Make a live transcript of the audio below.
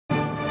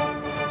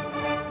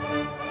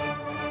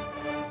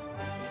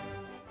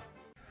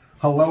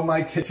Hello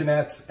my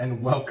kitchenettes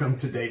and welcome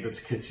to David's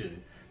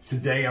Kitchen.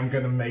 Today I'm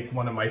going to make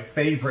one of my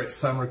favorite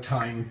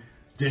summertime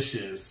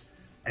dishes,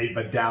 a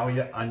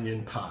Vidalia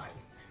onion pie.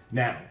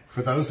 Now,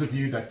 for those of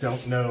you that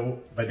don't know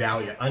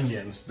Vidalia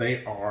onions,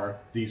 they are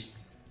these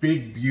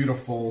big,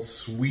 beautiful,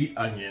 sweet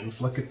onions.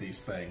 Look at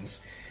these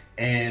things.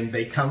 And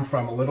they come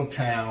from a little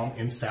town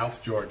in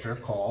South Georgia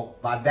called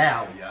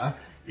Vidalia.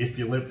 If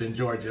you lived in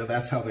Georgia,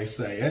 that's how they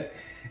say it.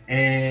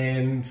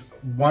 And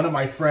one of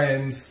my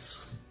friends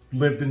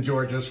lived in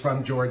Georgia, is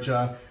from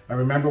Georgia. I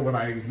remember when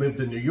I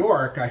lived in New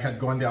York, I had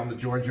gone down to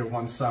Georgia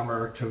one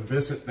summer to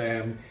visit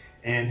them,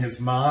 and his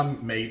mom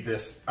made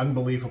this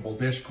unbelievable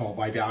dish called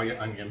Vidalia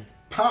Onion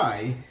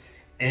Pie.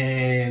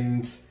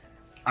 And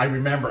I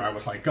remember I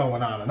was like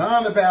going on and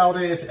on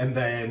about it, and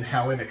then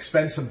how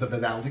inexpensive the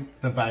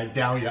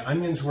Vidalia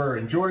onions were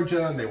in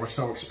Georgia, and they were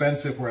so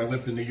expensive where I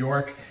lived in New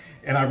York.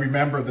 And I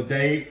remember the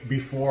day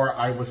before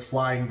I was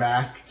flying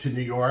back to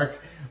New York,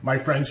 my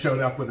friend showed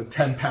up with a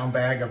 10-pound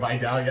bag of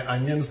Vidalia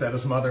onions that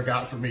his mother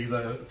got for me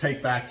to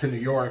take back to New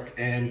York,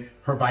 and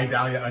her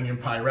Vidalia onion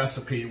pie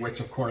recipe, which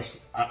of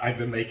course I've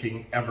been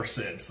making ever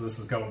since. This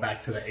is going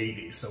back to the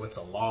 80s, so it's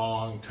a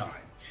long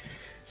time.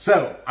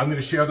 So I'm going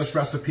to share this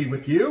recipe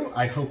with you.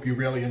 I hope you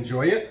really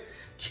enjoy it.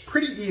 It's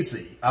pretty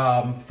easy.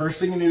 First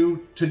thing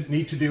you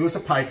need to do is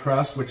a pie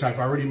crust, which I've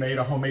already made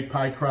a homemade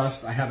pie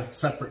crust. I had a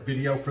separate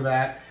video for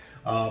that.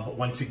 But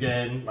once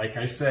again, like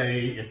I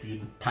say, if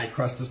pie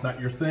crust is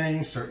not your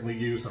thing, certainly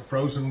use a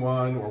frozen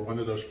one or one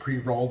of those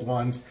pre-rolled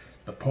ones.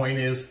 The point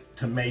is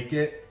to make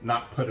it,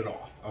 not put it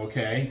off,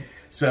 okay?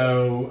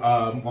 So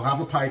we'll have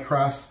a pie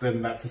crust,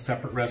 then that's a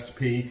separate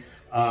recipe.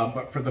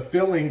 But for the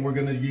filling, we're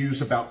gonna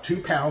use about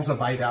 2 pounds of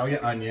Vidalia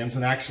onions,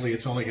 and actually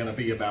it's only gonna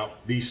be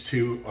about these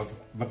two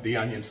of the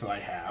onions that I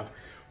have.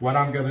 What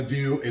I'm gonna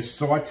do is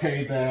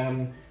saute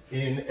them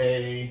in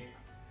a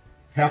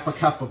half a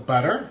cup of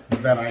butter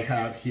that I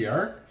have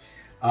here.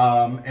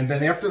 And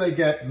then after they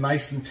get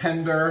nice and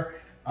tender,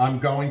 I'm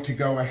going to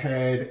go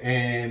ahead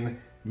and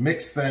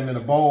mix them in a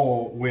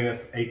bowl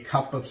with a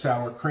cup of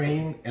sour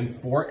cream and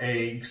 4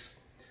 eggs,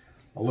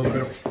 a little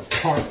bit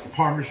of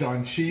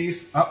Parmesan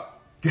cheese. Oh,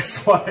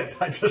 guess what?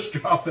 I just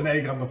dropped an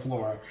egg on the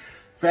floor.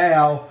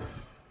 Fail.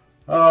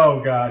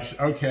 Oh gosh,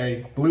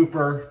 okay,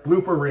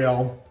 blooper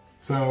reel.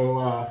 So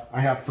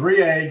I have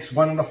 3 eggs,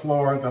 1 on the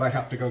floor, then I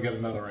have to go get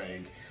another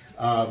egg.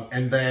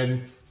 And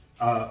then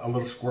a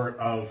little squirt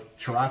of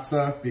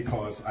sriracha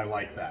because I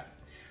like that.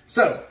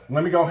 So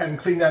let me go ahead and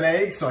clean that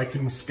egg so I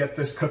can get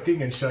this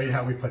cooking and show you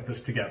how we put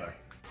this together.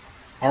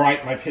 All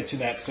right, my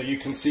kitchenette, so you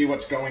can see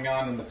what's going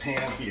on in the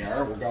pan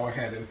here. We'll go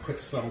ahead and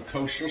put some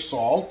kosher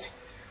salt.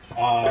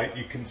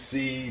 You can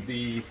see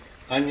the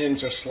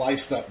onions are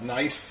sliced up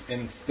nice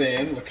and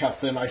thin. Look how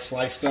thin I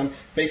sliced them.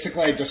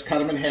 Basically, I just cut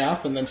them in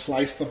half and then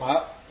sliced them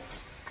up.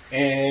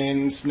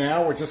 And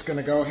now we're just going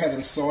to go ahead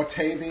and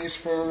saute these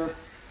for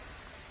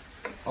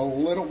a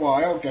little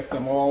while, get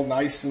them all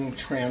nice and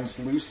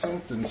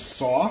translucent and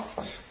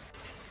soft.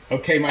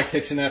 Okay, my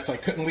kitchenettes, I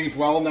couldn't leave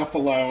well enough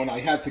alone.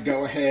 I had to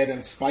go ahead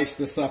and spice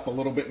this up a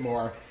little bit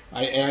more.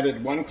 I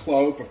added 1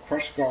 clove of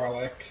crushed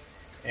garlic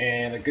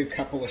and a good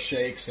couple of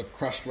shakes of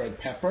crushed red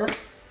pepper.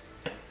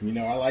 You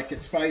know I like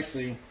it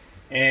spicy.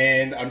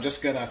 And I'm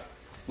just going to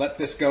let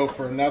this go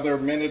for another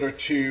minute or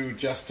two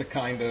just to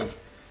kind of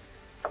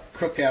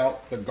cook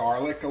out the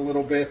garlic a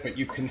little bit, but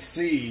you can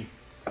see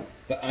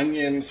the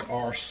onions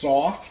are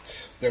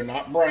soft. They're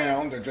not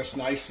brown, they're just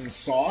nice and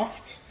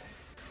soft.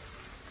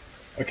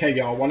 Okay,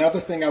 y'all, one other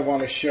thing I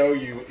want to show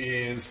you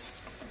is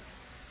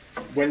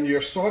when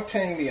you're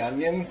sauteing the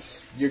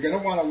onions, you're going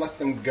to want to let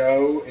them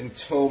go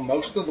until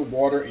most of the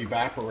water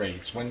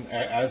evaporates.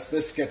 As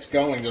this gets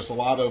going, there's a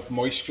lot of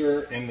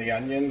moisture in the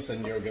onions,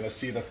 and you're going to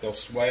see that they'll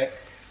sweat,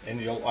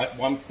 and you'll at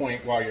one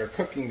point while you're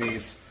cooking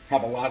these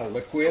have a lot of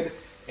liquid.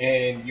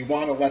 And you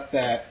want to let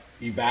that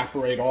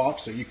evaporate off,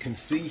 so you can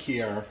see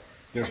here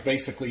there's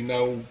basically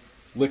no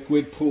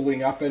liquid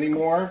pooling up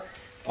anymore.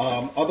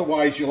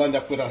 Otherwise you'll end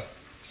up with a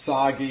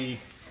soggy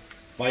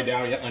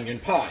Vidalia onion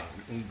pie.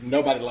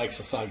 Nobody likes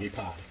a soggy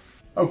pie.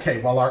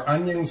 Okay, while our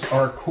onions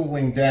are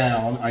cooling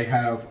down, I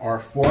have our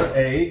 4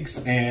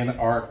 eggs and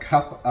our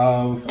cup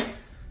of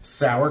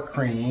sour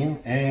cream,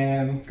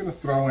 and I'm going to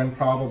throw in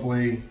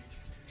probably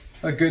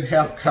a good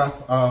half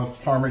cup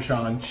of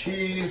Parmesan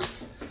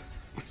cheese,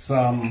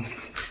 some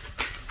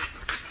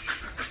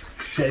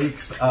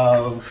shakes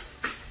of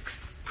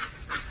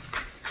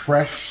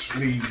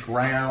freshly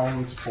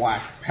ground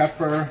black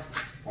pepper,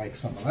 like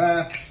some of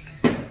that,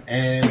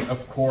 and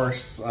of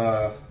course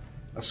a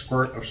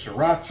squirt of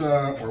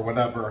sriracha or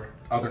whatever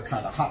other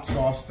kind of hot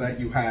sauce that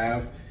you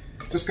have.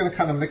 Just going to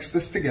kind of mix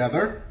this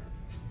together,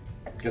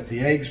 get the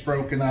eggs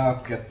broken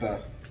up, get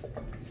the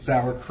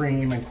sour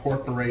cream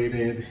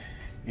incorporated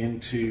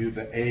into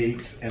the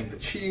eggs and the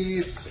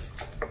cheese.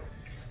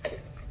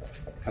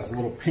 Has a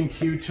little pink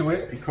hue to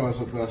it because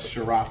of the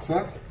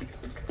sriracha.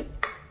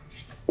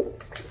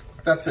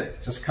 That's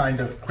it. Just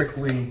kind of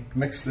quickly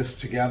mix this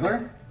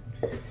together.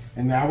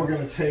 And now we're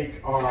going to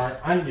take our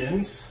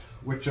onions,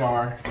 which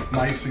are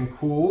nice and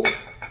cool,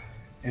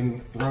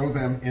 and throw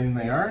them in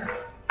there.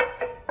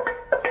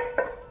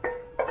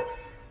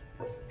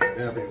 Get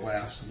every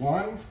last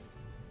one.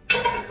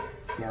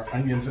 So our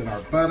onions and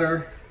our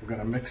butter. We're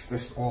gonna mix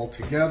this all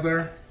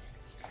together.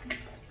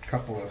 A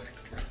couple of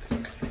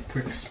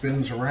quick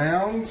spins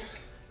around.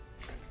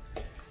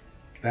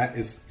 That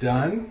is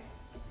done.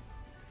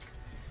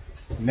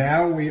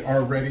 Now we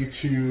are ready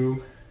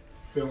to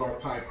fill our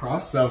pie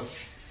crust. So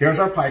here's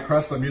our pie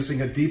crust. I'm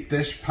using a deep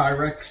dish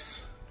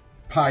Pyrex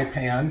pie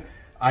pan.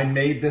 I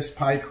made this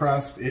pie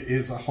crust. It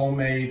is a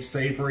homemade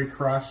savory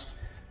crust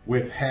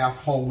with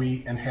half whole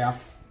wheat and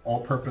half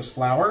all-purpose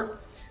flour.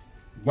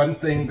 One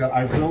thing that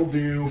I will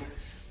do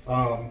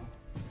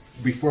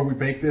before we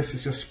bake this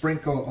is just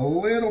sprinkle a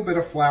little bit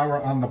of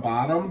flour on the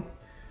bottom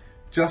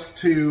just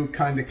to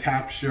kind of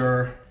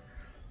capture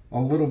a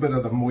little bit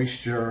of the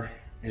moisture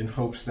in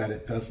hopes that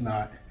it does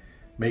not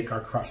make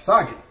our crust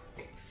soggy.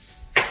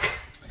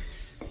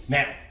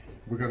 Now,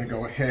 we're going to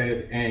go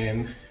ahead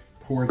and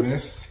pour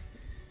this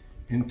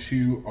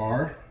into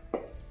our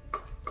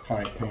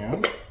pie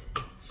pan.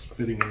 It's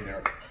fitting in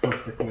there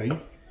perfectly.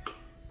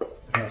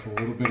 It has a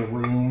little bit of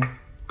room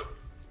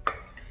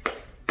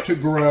to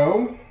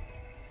grow.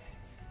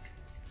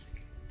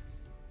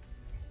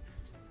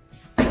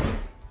 Let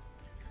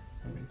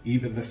me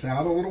even this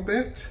out a little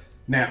bit.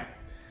 Now,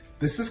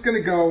 this is going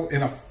to go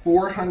in a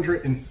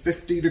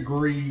 450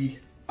 degree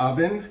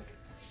oven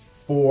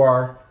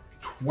for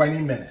 20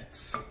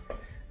 minutes.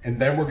 And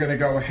then we're going to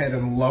go ahead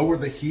and lower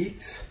the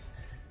heat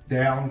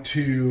down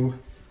to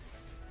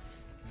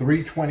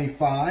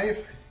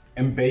 325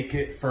 and bake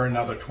it for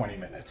another 20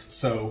 minutes.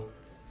 So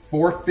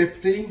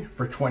 450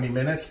 for 20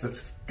 minutes,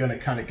 that's going to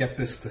kind of get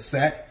this to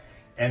set,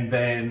 and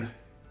then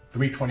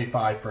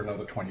 325 for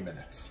another 20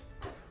 minutes.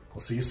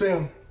 We'll see you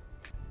soon.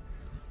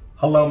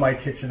 Hello, my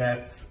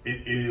kitchenettes.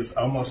 It is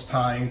almost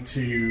time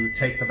to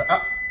take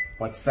the,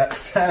 what's that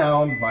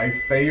sound? My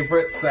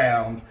favorite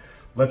sound.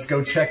 Let's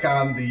go check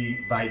on the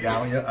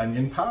Vidalia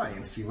onion pie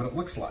and see what it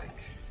looks like.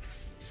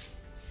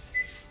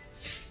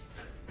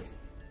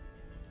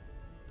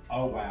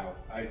 Oh wow,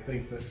 I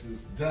think this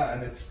is done.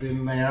 It's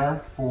been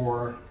there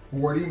for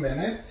 40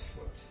 minutes.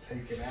 Let's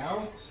take it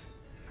out.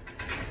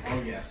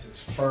 Oh yes,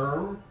 it's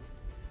firm.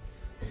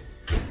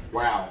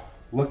 Wow,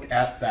 look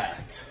at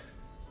that.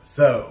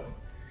 So,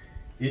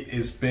 it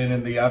has been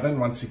in the oven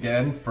once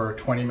again for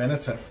 20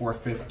 minutes at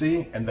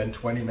 450 and then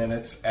 20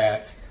 minutes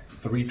at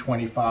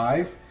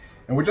 325.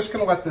 And we're just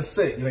gonna let this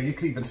sit. You know, you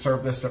can even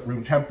serve this at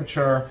room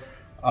temperature.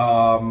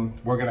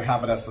 We're gonna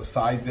have it as a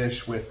side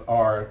dish with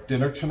our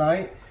dinner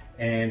tonight.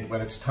 And when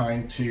it's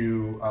time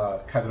to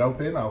cut it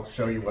open, I'll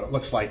show you what it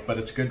looks like, but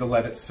it's good to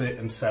let it sit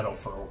and settle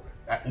for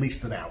at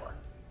least an hour.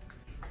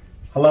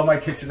 Hello, my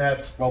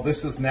kitchenettes. Well,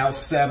 this is now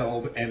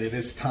settled and it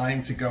is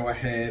time to go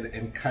ahead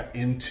and cut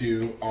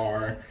into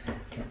our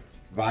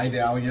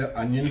Vidalia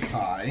onion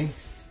pie.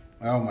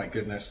 Oh my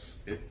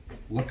goodness, it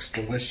looks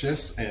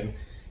delicious. And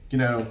you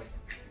know,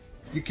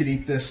 you could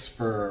eat this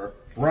for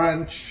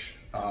brunch,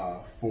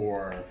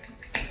 for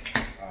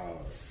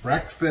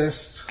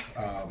breakfast,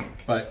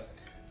 but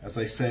as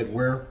I said,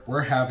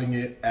 we're having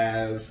it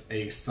as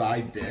a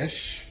side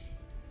dish.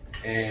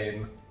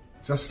 And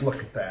just look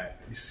at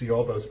that. You see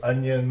all those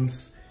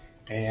onions,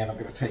 and I'm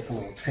gonna take a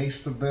little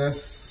taste of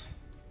this.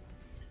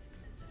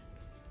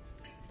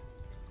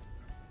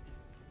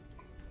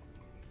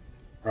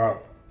 Oh,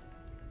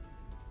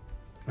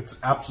 it's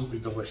absolutely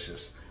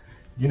delicious.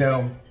 You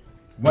know,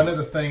 one of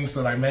the things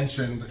that I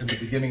mentioned in the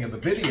beginning of the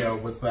video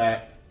was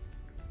that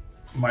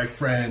my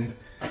friend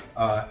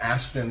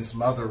Ashton's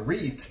mother,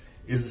 Reet,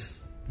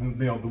 is, you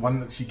know, the one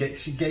that she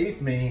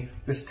gave me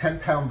this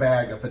 10-pound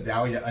bag of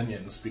Vidalia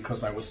onions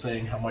because I was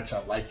saying how much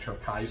I liked her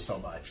pie so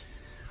much.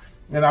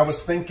 And I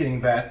was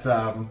thinking that,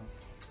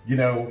 you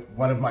know,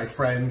 one of my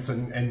friends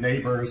and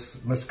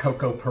neighbors, Miss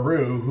Coco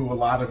Peru, who a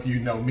lot of you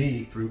know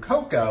me through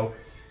Coco,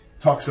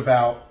 talks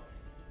about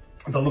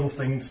the little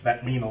things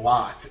that mean a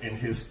lot in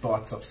his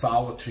thoughts of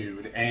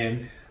solitude.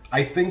 And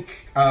I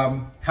think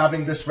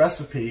having this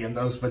recipe and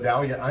those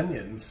Vidalia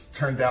onions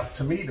turned out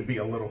to me to be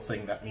a little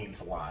thing that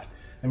means a lot.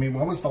 I mean,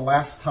 when was the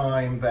last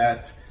time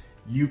that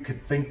you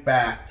could think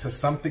back to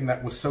something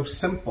that was so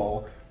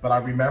simple, but I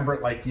remember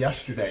it like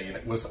yesterday, and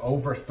it was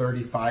over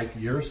 35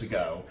 years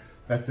ago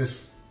that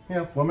this, you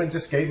know, woman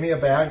just gave me a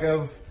bag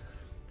of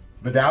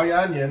Vidalia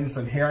onions,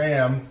 and here I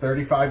am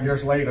 35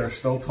 years later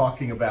still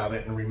talking about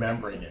it and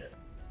remembering it.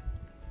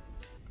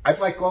 I'd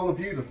like all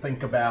of you to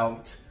think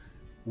about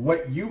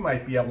what you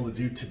might be able to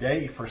do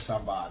today for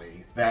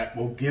somebody that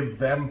will give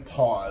them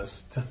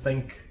pause to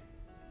think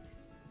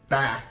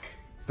back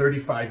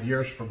 35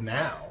 years from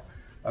now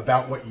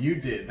about what you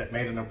did that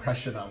made an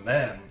impression on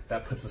them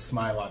that puts a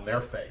smile on their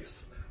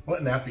face.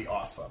 Wouldn't that be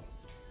awesome?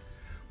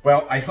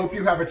 Well, I hope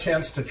you have a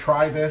chance to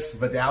try this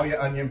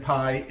Vidalia onion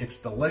pie. It's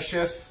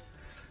delicious.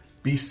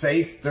 Be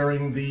safe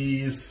during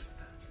these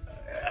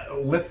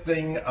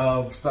lifting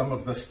of some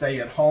of the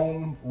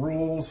stay-at-home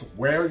rules.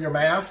 Wear your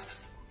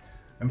masks.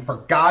 And for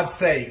God's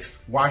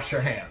sakes, wash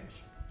your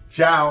hands.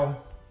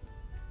 Ciao.